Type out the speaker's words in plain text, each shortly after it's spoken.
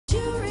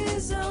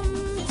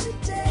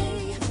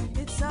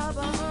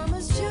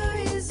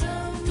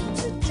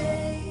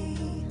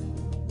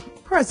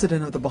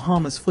President of the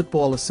Bahamas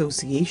Football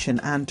Association,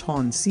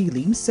 Anton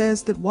Seeley,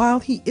 says that while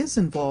he is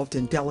involved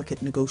in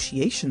delicate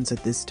negotiations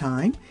at this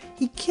time,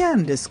 he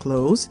can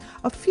disclose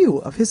a few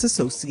of his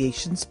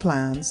association's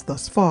plans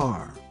thus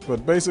far.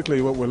 But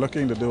basically what we're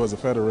looking to do as a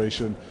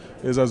federation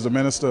is, as the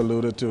minister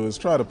alluded to, is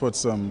try to put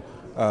some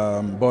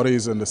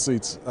bodies in the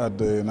seats at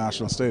the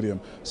National Stadium.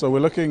 So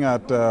we're looking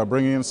at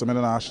bringing in some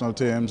international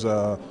teams,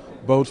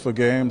 both for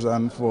games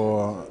and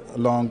for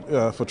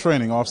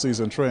training,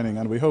 off-season training,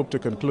 and we hope to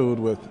conclude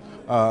with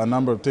a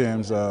number of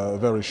teams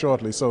very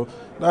shortly. So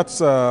that's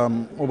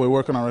what we're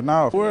working on right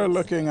now. We're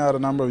looking at a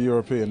number of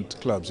European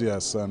clubs,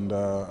 yes, and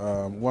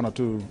one or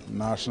two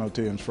national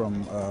teams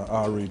from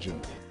our region.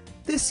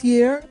 This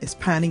year is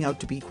panning out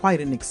to be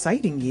quite an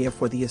exciting year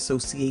for the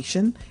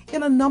association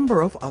in a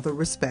number of other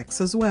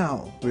respects as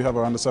well. We have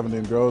our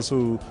under-17 girls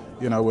who,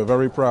 we're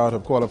very proud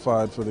have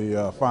qualified for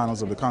the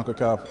finals of the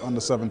CONCACAF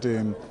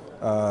under-17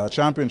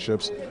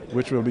 championships,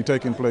 which will be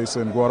taking place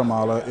in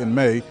Guatemala in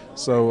May.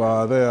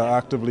 So they are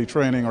actively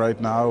training right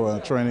now,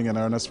 training in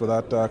earnest for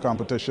that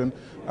competition.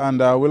 And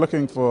we're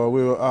looking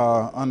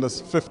for, under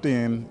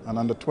 15 and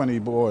under 20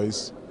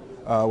 boys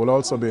will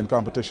also be in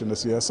competition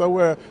this year.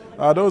 So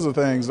those are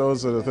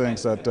the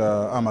things that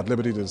I'm at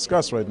liberty to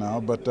discuss right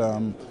now. But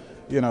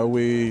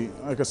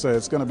like I say,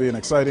 it's going to be an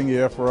exciting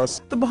year for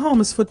us. The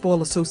Bahamas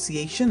Football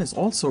Association is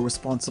also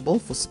responsible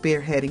for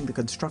spearheading the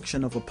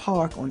construction of a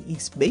park on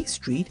East Bay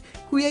Street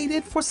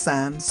created for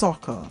sand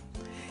soccer.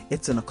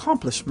 It's an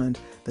accomplishment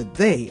that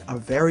they are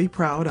very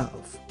proud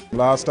of.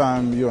 Last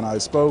time you and I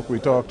spoke, we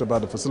talked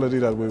about the facility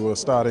that we were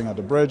starting at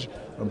the bridge.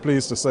 I'm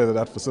pleased to say that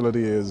that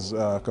facility is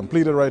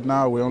completed right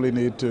now. We only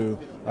need to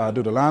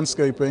do the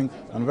landscaping,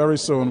 and very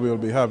soon we'll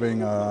be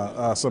having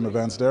some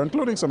events there,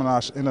 including some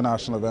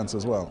international events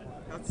as well.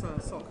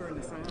 That's soccer in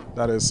the sand?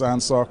 That is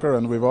sand soccer,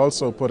 and we've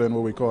also put in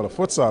what we call a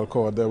futsal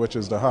court there, which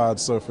is the hard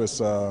surface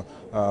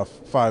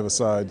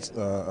five-a-side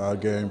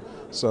game.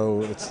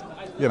 So it's,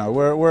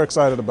 we're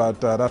excited about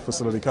that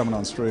facility coming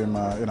on stream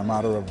in a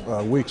matter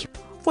of weeks.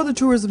 For the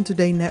Tourism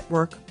Today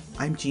Network,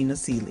 I'm Gina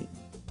Seeley.